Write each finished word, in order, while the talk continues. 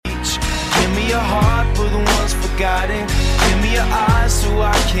heart for the ones forgotten. Give me your eyes so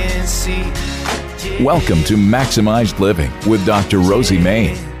I can see. Welcome to Maximized Living with Dr. Rosie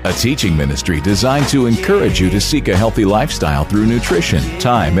Main, a teaching ministry designed to encourage you to seek a healthy lifestyle through nutrition,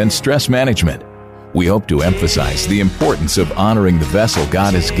 time, and stress management. We hope to emphasize the importance of honoring the vessel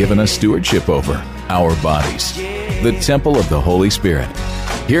God has given us stewardship over, our bodies, the temple of the Holy Spirit.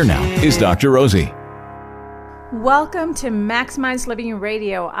 Here now is Dr. Rosie. Welcome to Maximized Living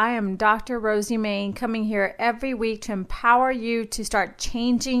Radio. I am Dr. Rosie Main, coming here every week to empower you to start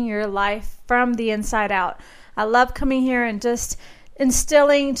changing your life from the inside out. I love coming here and just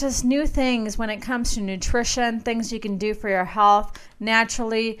instilling just new things when it comes to nutrition, things you can do for your health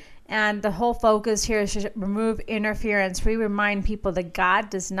naturally. And the whole focus here is to remove interference. We remind people that God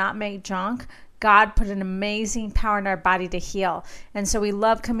does not make junk. God put an amazing power in our body to heal. And so we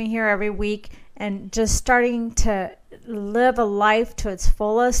love coming here every week and just starting to live a life to its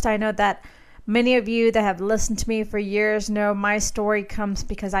fullest. I know that many of you that have listened to me for years know my story comes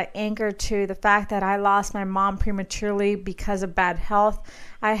because I anchor to the fact that I lost my mom prematurely because of bad health.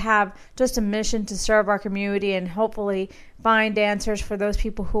 I have just a mission to serve our community and hopefully find answers for those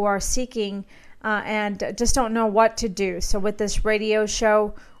people who are seeking and just don't know what to do. So with this radio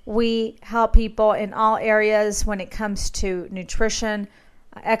show, we help people in all areas when it comes to nutrition,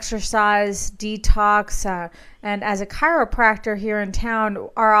 exercise, detox, and as a chiropractor here in town,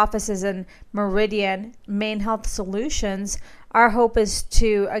 our office is in Meridian, Main Health Solutions. Our hope is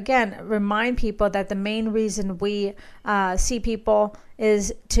to, again, remind people that the main reason we see people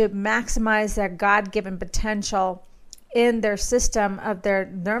is to maximize their God-given potential in their system of their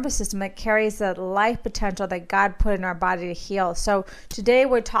nervous system that carries the life potential that God put in our body to heal. So today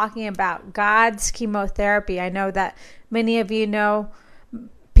we're talking about God's chemotherapy. I know that many of you know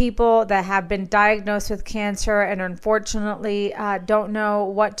people that have been diagnosed with cancer and unfortunately don't know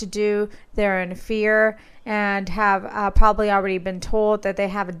what to do. They're in fear and have probably already been told that they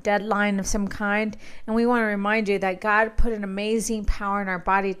have a deadline of some kind. And we want to remind you that God put an amazing power in our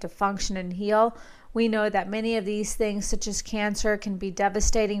body to function and heal. We know that many of these things, such as cancer, can be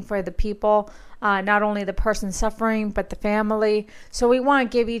devastating for the people, not only the person suffering, but the family. So we want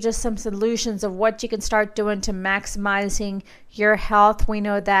to give you just some solutions of what you can start doing to maximizing your health. We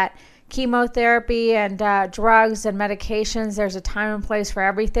know that chemotherapy and drugs and medications, there's a time and place for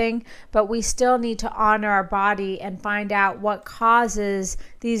everything, but we still need to honor our body and find out what causes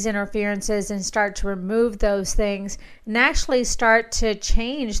these interferences and start to remove those things and actually start to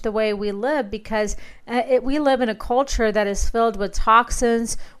change the way we live, because we live in a culture that is filled with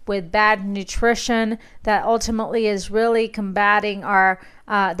toxins, with bad nutrition that ultimately is really combating our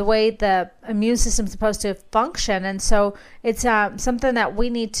the way the immune system is supposed to function. And so it's something that we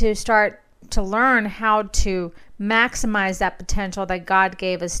need to start to learn how to maximize that potential that God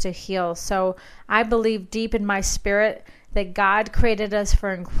gave us to heal. So I believe deep in my spirit that God created us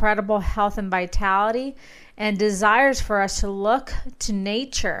for incredible health and vitality and desires for us to look to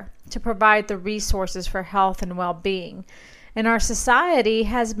nature to provide the resources for health and well-being. And our society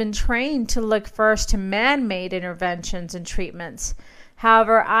has been trained to look first to man-made interventions and treatments.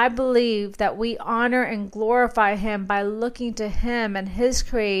 However, I believe that we honor and glorify Him by looking to Him and His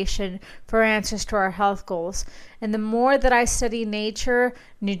creation for answers to our health goals. And the more that I study nature,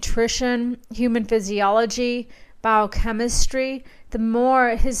 nutrition, human physiology, biochemistry, the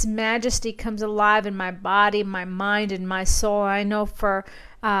more His majesty comes alive in my body, my mind, and my soul. I know for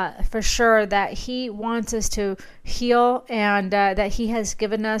sure that He wants us to heal and that He has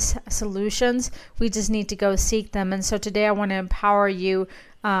given us solutions. We just need to go seek them. And so today I want to empower you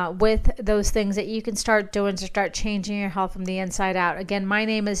with those things that you can start doing to start changing your health from the inside out. Again, my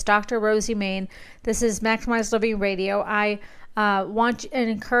name is Dr. Rosie Main. This is Maximized Living Radio. I want and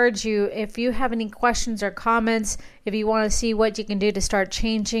encourage you, if you have any questions or comments, if you want to see what you can do to start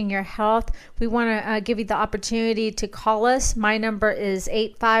changing your health, we want to give you the opportunity to call us. My number is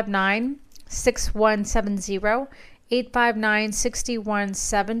 859-6170,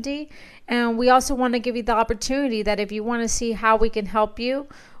 859-6170. And we also want to give you the opportunity that if you want to see how we can help you,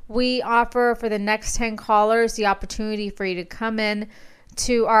 we offer for the next 10 callers the opportunity for you to come in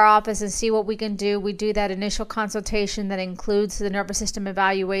to our office and see what we can do. We do that initial consultation that includes the nervous system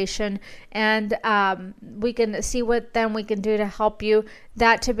evaluation, and we can see what then we can do to help you.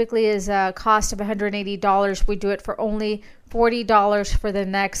 That typically is a cost of $180. We do it for only $40 for the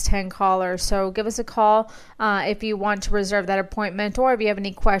next 10 callers. So give us a call if you want to reserve that appointment, or if you have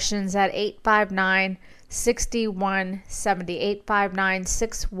any questions at 859-6170,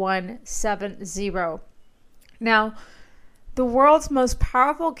 859-6170. Now, The world's most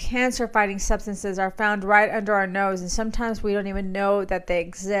powerful cancer-fighting substances are found right under our nose, and sometimes we don't even know that they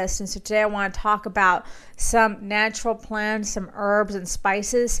exist. And so today I want to talk about some natural plants, some herbs and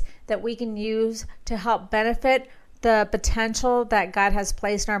spices that we can use to help benefit the potential that God has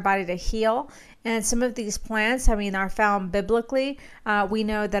placed in our body to heal. And some of these plants, are found biblically. We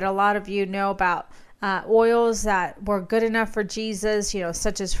know that a lot of you know about oils that were good enough for Jesus,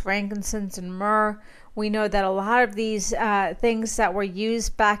 such as frankincense and myrrh. We know that a lot of these things that were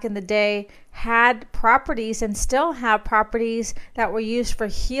used back in the day had properties and still have properties that were used for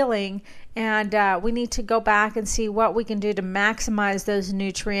healing. And we need to go back and see what we can do to maximize those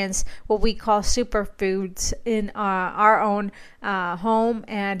nutrients, what we call superfoods, in our own home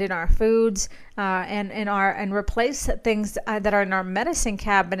and in our foods, and replace things that are in our medicine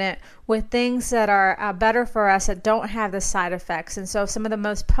cabinet with things that are better for us, that don't have the side effects. And so some of the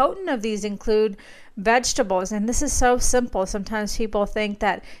most potent of these include vegetables. And this is so simple. Sometimes people think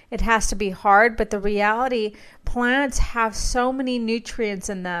that it has to be hard, but the reality, plants have so many nutrients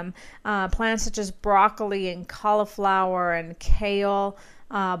in them. Plants such as broccoli and cauliflower and kale,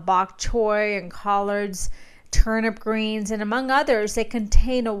 bok choy and collards, turnip greens, and among others, they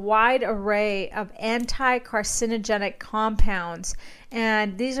contain a wide array of anti-carcinogenic compounds.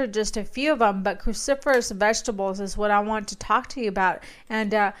 And these are just a few of them, but cruciferous vegetables is what I want to talk to you about.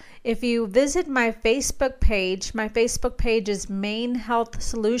 And if you visit my Facebook page is Main Health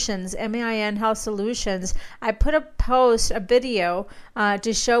Solutions, MAIN Health Solutions. I put a video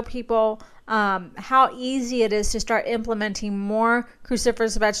to show people how easy it is to start implementing more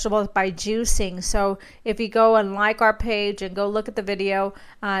cruciferous vegetables by juicing. So if you go and like our page and go look at the video,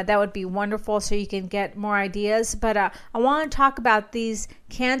 that would be wonderful, so you can get more ideas. But I want to talk about these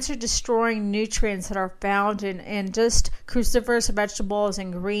cancer-destroying nutrients that are found in just cruciferous vegetables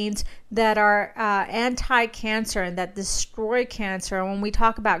and greens that are anti-cancer and that destroy cancer. And when we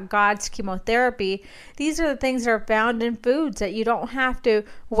talk about God's chemotherapy, these are the things that are found in foods that you don't have to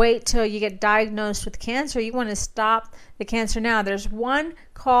wait till you get diagnosed with cancer. You want to stop the cancer now. There's one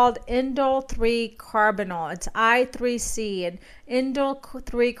called indole 3-carbinol. It's I3C, and indole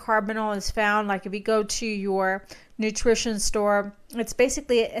 3-carbinol is found, like if you go to your nutrition store, it's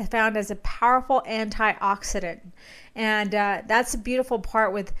basically found as a powerful antioxidant. And that's the beautiful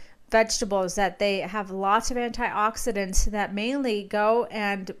part with vegetables, that they have lots of antioxidants that mainly go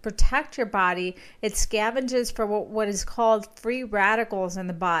and protect your body. It scavenges for what is called free radicals in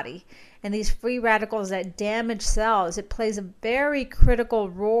the body. And these free radicals that damage cells, it plays a very critical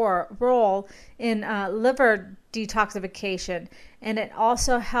role in liver detoxification. And it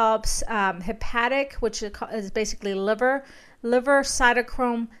also helps hepatic, which is basically liver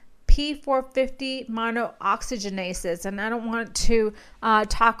cytochrome P450 monooxygenases. And I don't want to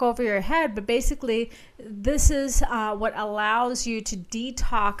talk over your head, but basically this is what allows you to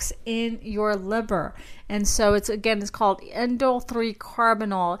detox in your liver. And so it's called indole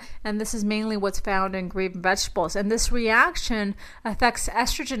 3-carbinol, and this is mainly what's found in green vegetables. And this reaction affects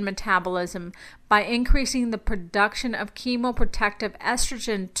estrogen metabolism by increasing the production of chemoprotective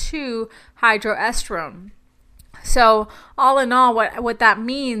estrogen to hydroestrone. So all in all, what that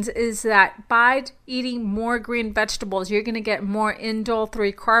means is that by eating more green vegetables, you're going to get more indole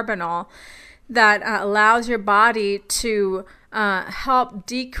 3-carbinol that allows your body to help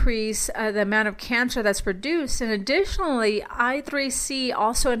decrease the amount of cancer that's produced. And additionally, I3C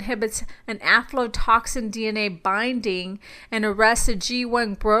also inhibits an aflatoxin DNA binding and arrests the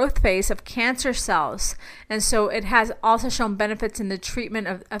G1 growth phase of cancer cells. And so it has also shown benefits in the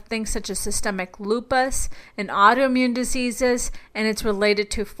treatment of things such as systemic lupus and autoimmune diseases, and it's related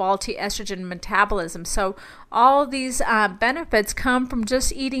to faulty estrogen metabolism. So all of these benefits come from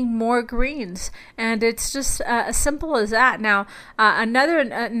just eating more greens, and it's just as simple as that. Now,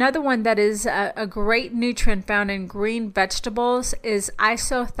 another one that is a great nutrient found in green vegetables is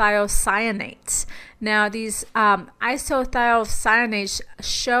isothiocyanates. Now, these isothiocyanates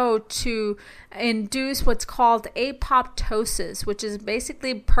show to induce what's called apoptosis, which is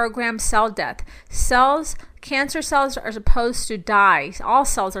basically programmed cell death. Cancer cells are supposed to die. All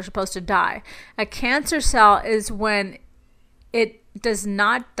cells are supposed to die. A cancer cell is when it does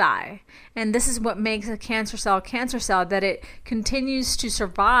not die. And this is what makes a cancer cell, that it continues to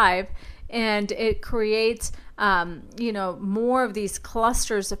survive, and it creates more of these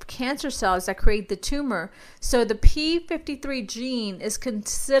clusters of cancer cells that create the tumor. So the P53 gene is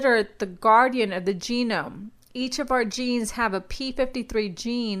considered the guardian of the genome. Each of our genes have a P53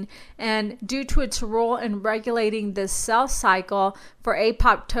 gene, and due to its role in regulating the cell cycle for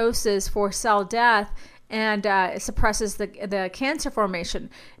apoptosis, for cell death, and it suppresses the cancer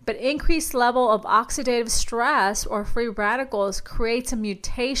formation. But increased level of oxidative stress or free radicals creates a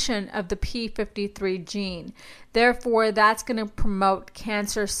mutation of the p53 gene. Therefore, that's going to promote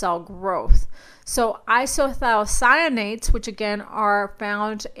cancer cell growth. So isothiocyanates, which again are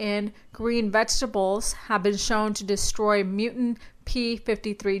found in green vegetables, have been shown to destroy mutant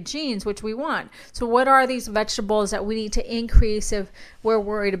p53 genes, which we want. So what are these vegetables that we need to increase if we're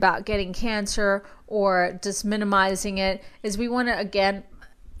worried about getting cancer or just minimizing it? Is we want to, again,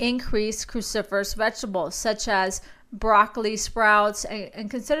 increase cruciferous vegetables such as broccoli, sprouts, and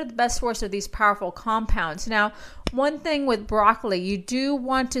consider the best source of these powerful compounds. Now, one thing with broccoli, you do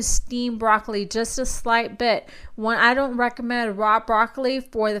want to steam broccoli just a slight bit. I don't recommend raw broccoli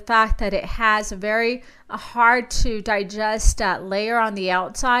for the fact that it has a very hard to digest layer on the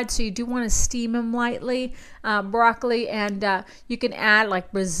outside, so you do want to steam them lightly, broccoli, and you can add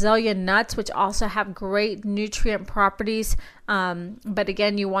like Brazilian nuts, which also have great nutrient properties, but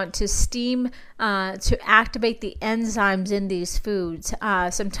again, you want to steam to activate the enzymes in these foods.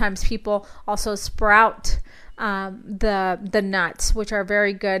 Sometimes people also sprout the nuts, which are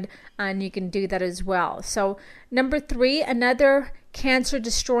very good, and you can do that as well. So number 3, another cancer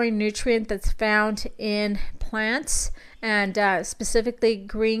destroying nutrient that's found in plants and specifically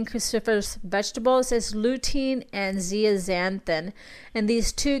green cruciferous vegetables is lutein and zeaxanthin. And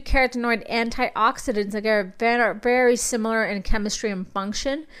these two carotenoid antioxidants are very similar in chemistry and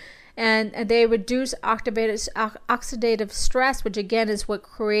function. And they reduce oxidative stress, which again is what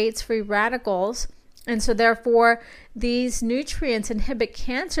creates free radicals. And so therefore, these nutrients inhibit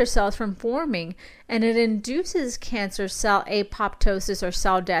cancer cells from forming, and it induces cancer cell apoptosis or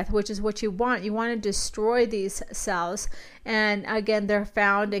cell death, which is what you want. You want to destroy these cells. And again, they're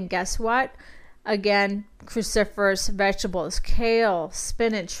found in, guess what? Again, cruciferous vegetables, kale,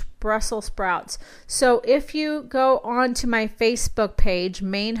 spinach, Brussels sprouts. So if you go on to my Facebook page,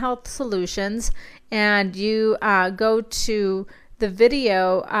 Maine Health Solutions, and you go to the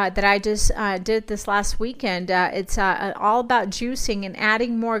video that I just did this last weekend, it's all about juicing, and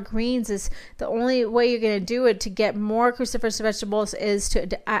adding more greens is the only way you're going to do it. To get more cruciferous vegetables is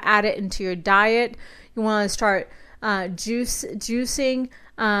to add it into your diet. You want to start juicing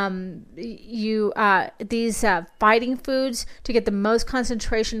these fighting foods to get the most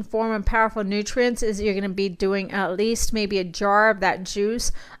concentration, form, and powerful nutrients. Is you're going to be doing at least maybe a jar of that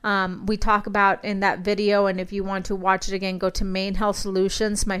juice. We talk about in that video, and if you want to watch it again, go to Maine Health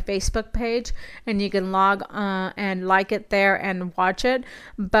Solutions, my Facebook page, and you can log and like it there and watch it.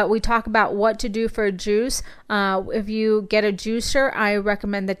 But we talk about what to do for a juice. If you get a juicer, I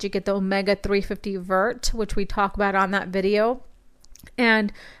recommend that you get the Omega 350 Vert, which we talk about on that video.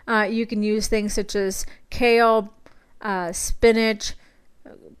 And you can use things such as kale, spinach,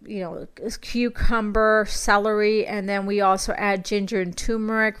 cucumber, celery, and then we also add ginger and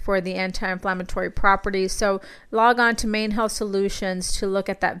turmeric for the anti-inflammatory properties. So log on to Maine Health Solutions to look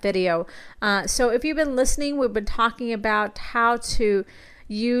at that video. So if you've been listening, we've been talking about how to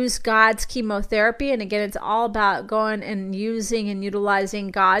use God's chemotherapy, and again, it's all about going and using and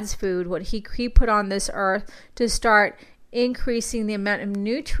utilizing God's food, what He put on this earth, to start increasing the amount of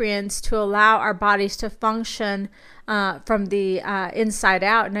nutrients to allow our bodies to function from the inside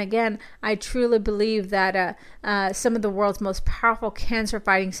out. And again, I truly believe that some of the world's most powerful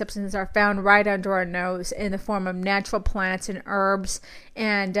cancer-fighting substances are found right under our nose in the form of natural plants and herbs.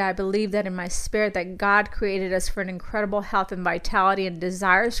 And I believe that in my spirit that God created us for an incredible health and vitality, and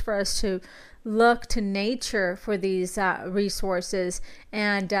desires for us to look to nature for these resources.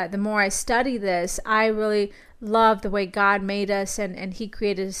 And the more I study this, I really love the way God made us, and He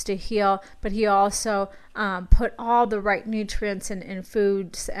created us to heal, but He also put all the right nutrients in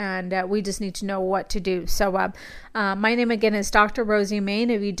foods, and we just need to know what to do. So my name again is Dr. Rosie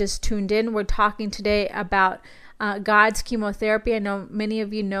Main. If you just tuned in, we're talking today about God's chemotherapy. I know many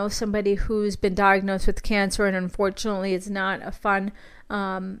of you know somebody who's been diagnosed with cancer, and unfortunately it's not a fun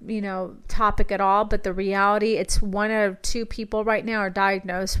topic at all, but the reality, it's 1 out of 2 people right now are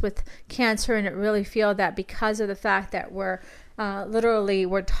diagnosed with cancer, and it really feel that because of the fact that we're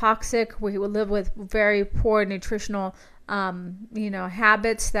toxic, we live with very poor nutritional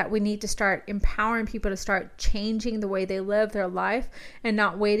habits, that we need to start empowering people to start changing the way they live their life and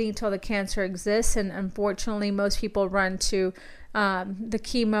not waiting until the cancer exists. And unfortunately, most people run to the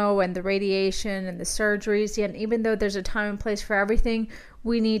chemo and the radiation and the surgeries. And even though there's a time and place for everything,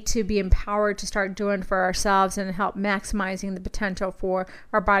 we need to be empowered to start doing for ourselves and help maximizing the potential for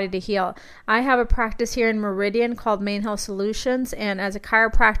our body to heal. I have a practice here in Meridian called Main Health Solutions, and as a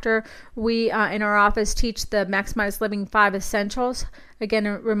chiropractor, we in our office teach the Maximized Living 5 Essentials. Again,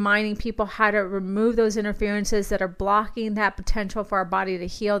 reminding people how to remove those interferences that are blocking that potential for our body to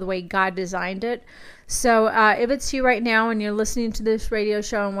heal the way God designed it. So if it's you right now and you're listening to this radio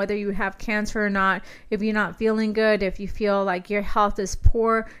show, and whether you have cancer or not, if you're not feeling good, if you feel like your health is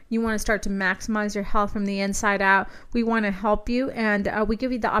poor, you want to start to maximize your health from the inside out, we want to help you. And we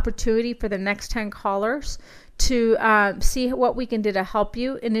give you the opportunity for the next 10 callers to see what we can do to help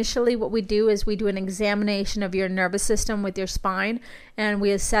you. Initially, what we do is we do an examination of your nervous system with your spine, and we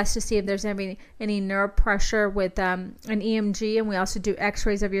assess to see if there's any nerve pressure with an EMG, and we also do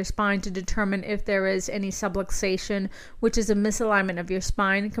x-rays of your spine to determine if there is any subluxation, which is a misalignment of your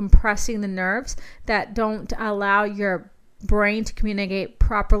spine, compressing the nerves that don't allow your brain to communicate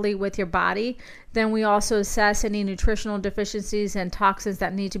properly with your body. Then we also assess any nutritional deficiencies and toxins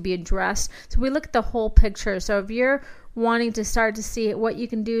that need to be addressed. So we look at the whole picture. So if you're wanting to start to see what you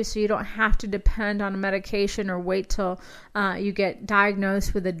can do so you don't have to depend on a medication or wait till you get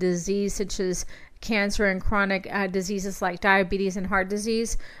diagnosed with a disease such as cancer and chronic diseases like diabetes and heart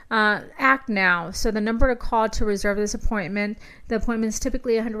disease, act now. So the number to call to reserve this appointment, the appointment is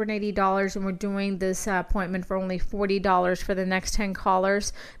typically $180, and we're doing this appointment for only $40 for the next 10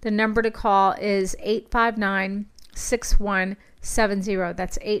 callers. The number to call is 859-6170.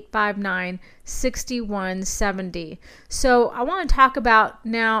 That's 859-6170. So I want to talk about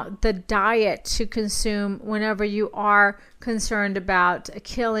now the diet to consume whenever you are concerned about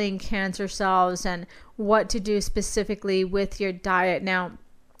killing cancer cells and what to do specifically with your diet. Now,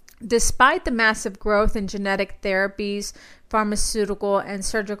 despite the massive growth in genetic therapies, pharmaceutical and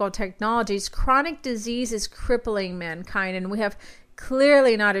surgical technologies, chronic disease is crippling mankind, and we have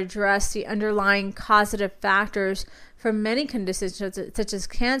clearly not addressed the underlying causative factors for many conditions such as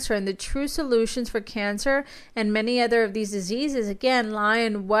cancer. And the true solutions for cancer and many other of these diseases, again, lie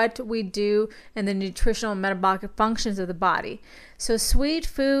in what we do and the nutritional and metabolic functions of the body. So sweet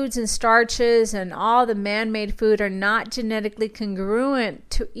foods and starches and all the man-made food are not genetically congruent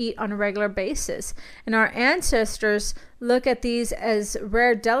to eat on a regular basis. And our ancestors look at these as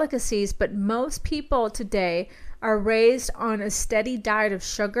rare delicacies, but most people today are raised on a steady diet of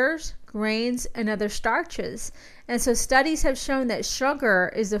sugars, grains, and other starches. And so studies have shown that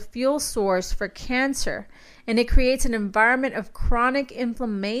sugar is a fuel source for cancer, and it creates an environment of chronic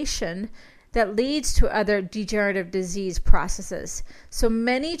inflammation that leads to other degenerative disease processes. So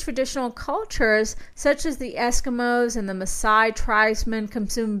many traditional cultures, such as the Eskimos and the Maasai tribesmen,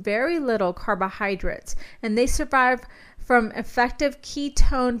 consume very little carbohydrates, and they survive from effective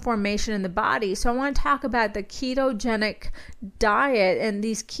ketone formation in the body. So I want to talk about the ketogenic diet, and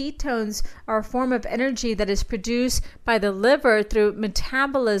these ketones are a form of energy that is produced by the liver through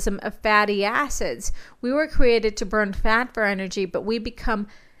metabolism of fatty acids. We were created to burn fat for energy, but we become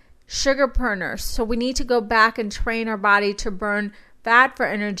sugar burners. So we need to go back and train our body to burn fat for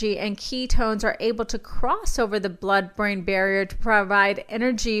energy, and ketones are able to cross over the blood-brain barrier to provide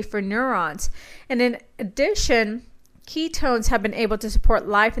energy for neurons. And in addition, ketones have been able to support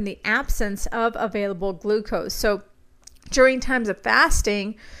life in the absence of available glucose. So during times of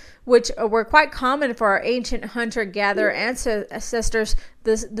fasting, which were quite common for our ancient hunter-gatherer ancestors,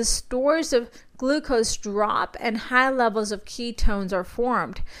 the stores of glucose drop and high levels of ketones are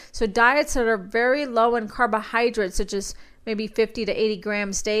formed. So diets that are very low in carbohydrates, such as maybe 50 to 80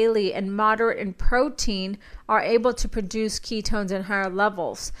 grams daily, and moderate in protein, are able to produce ketones in higher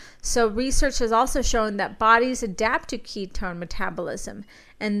levels. So research has also shown that bodies adapt to ketone metabolism,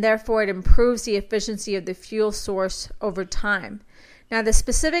 and therefore it improves the efficiency of the fuel source over time. Now, the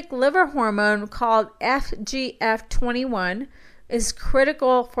specific liver hormone called FGF21 is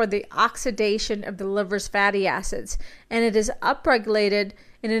critical for the oxidation of the liver's fatty acids, and it is upregulated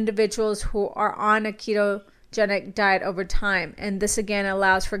in individuals who are on a ketogenic diet over time. And this again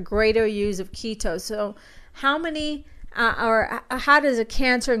allows for greater use of keto. So how does a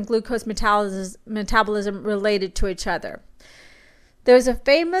cancer and glucose metabolism related to each other? There's a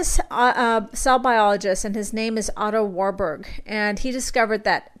famous cell biologist, and his name is Otto Warburg, and he discovered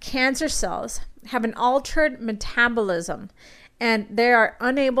that cancer cells have an altered metabolism, and they are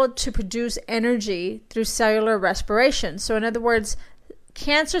unable to produce energy through cellular respiration. So in other words,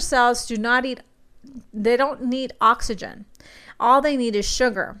 cancer cells don't need oxygen. All they need is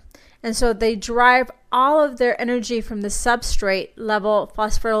sugar. And so they derive all of their energy from the substrate level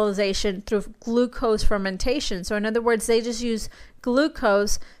phosphorylation through glucose fermentation. So in other words, they just use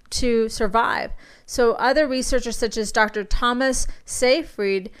glucose to survive. So other researchers such as Dr. Thomas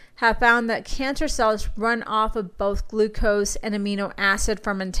Seyfried have found that cancer cells run off of both glucose and amino acid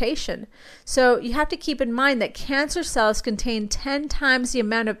fermentation. So you have to keep in mind that cancer cells contain 10 times the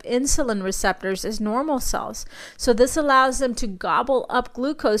amount of insulin receptors as normal cells. So this allows them to gobble up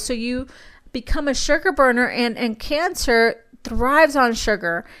glucose. So you become a sugar burner, and cancer thrives on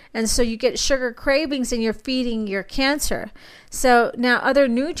sugar, and so you get sugar cravings and you're feeding your cancer. So now other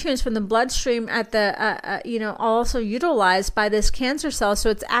nutrients from the bloodstream at the also utilized by this cancer cell, so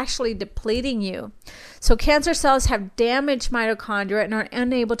it's actually depleting you. So cancer cells have damaged mitochondria and are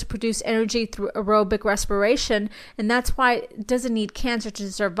unable to produce energy through aerobic respiration, and that's why it doesn't need cancer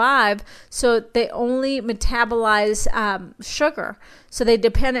to survive. So they only metabolize sugar. So they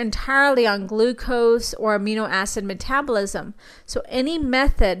depend entirely on glucose or amino acid metabolism. So any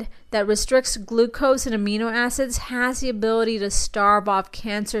method that restricts glucose and amino acids has the ability to starve off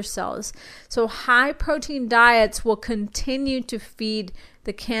cancer cells. So high protein diets will continue to feed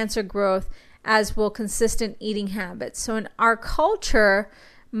the cancer growth, as will consistent eating habits. So in our culture,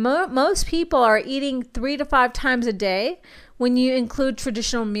 most people are eating 3 to 5 times a day when you include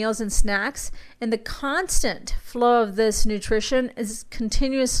traditional meals and snacks, and the constant flow of this nutrition is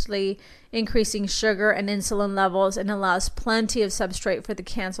continuously increasing sugar and insulin levels and allows plenty of substrate for the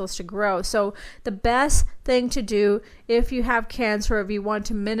cancers to grow. So the best thing to do if you have cancer, if you want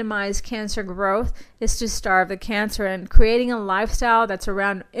to minimize cancer growth, is to starve the cancer. And creating a lifestyle that's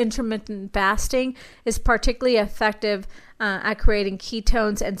around intermittent fasting is particularly effective at creating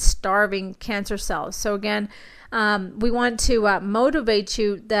ketones and starving cancer cells. So again, we want to motivate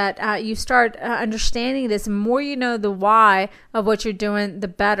you that you start understanding this. The more you know the why of what you're doing, the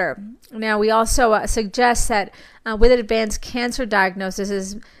better. Now, we also suggest that with advanced cancer diagnosis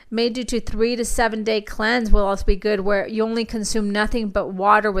is made due to 3 to 7 day cleanse will also be good, where you only consume nothing but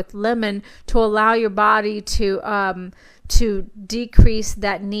water with lemon to allow your body to decrease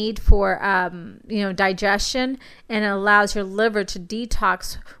that need for digestion, and it allows your liver to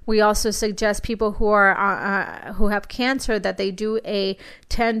detox. We also suggest people who are who have cancer that they do a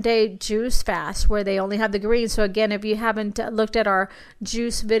 10-day juice fast where they only have the greens. So again, if you haven't looked at our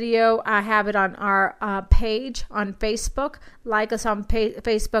juice video, I have it on our page on Facebook. Like us on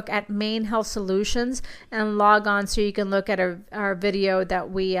Facebook at Maine Health Solutions, and log on so you can look at our video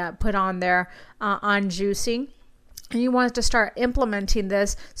that we put on there on juicing. And you want to start implementing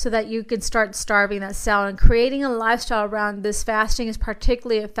this so that you can start starving that cell, and creating a lifestyle around this fasting is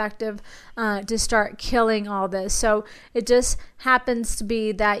particularly effective to start killing all this. So it just happens to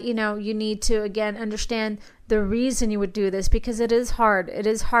be that, you need to, again, understand the reason you would do this, because it is hard. It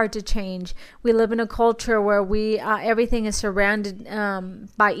is hard to change. We live in a culture where everything is surrounded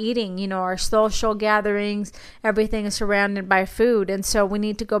by eating. Our social gatherings, everything is surrounded by food. And so we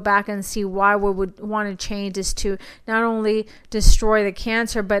need to go back and see why we would want to change is to not only destroy the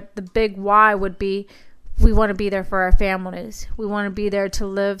cancer, but the big why would be we want to be there for our families. We want to be there to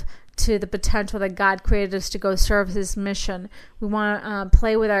live to the potential that God created us to go serve His mission. We want to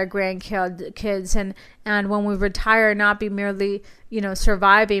play with our grandkids, and when we retire, not be merely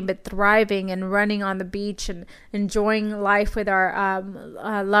surviving, but thriving and running on the beach and enjoying life with our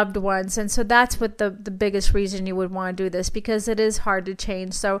loved ones. And so that's what the biggest reason you would want to do this, because it is hard to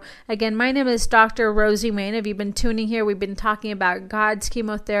change. So again, my name is Dr. Rosie Main. If you've been tuning here, we've been talking about God's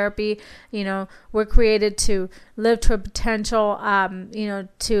chemotherapy. We're created to live to a potential,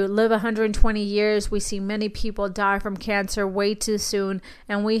 to live 120 years. We see many people die from cancer way too soon,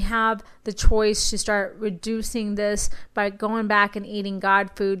 and we have the choice to start reducing this by going back and eating God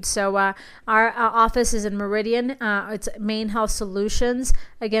food. So our office is in Meridian. It's Maine Health Solutions.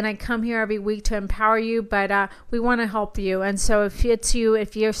 Again, I come here every week to empower you, but we want to help you. And so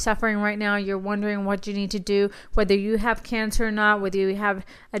if you're suffering right now, you're wondering what you need to do, whether you have cancer or not, whether you have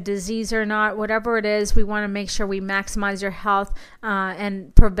a disease or not, whatever it is, we want to make sure we maximize your health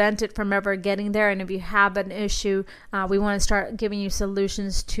and prevent it from ever getting there. And if you have an issue, we want to start giving you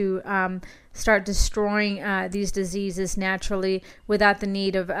solutions to start destroying these diseases naturally without the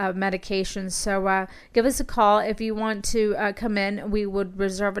need of medications. So give us a call if you want to come in. We would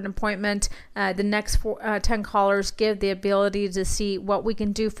reserve an appointment. The next 10 callers give the ability to see what we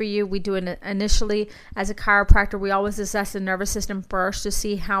can do for you. We do it initially as a chiropractor. We always assess the nervous system first to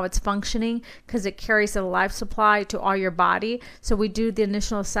see how it's functioning, because it carries a life supply to all your body. So we do the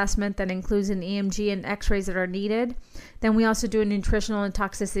initial assessment that includes an EMG and x-rays that are needed. Then we also do a nutritional and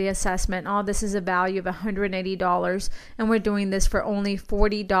toxicity assessment. All now. This is a value of $180, and we're doing this for only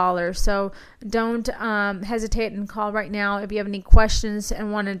 $40. So don't hesitate and call right now if you have any questions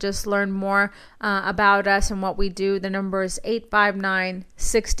and want to just learn more about us and what we do. The number is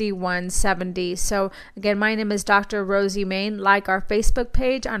 859-6170. So again, my name is Dr. Rosie Main. Like our Facebook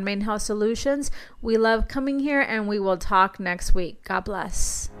page on Main Health Solutions. We love coming here, and we will talk next week. God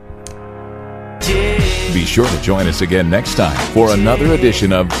bless. Be sure to join us again next time for another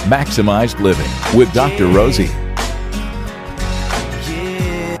edition of Maximized Living with Dr. Rosie.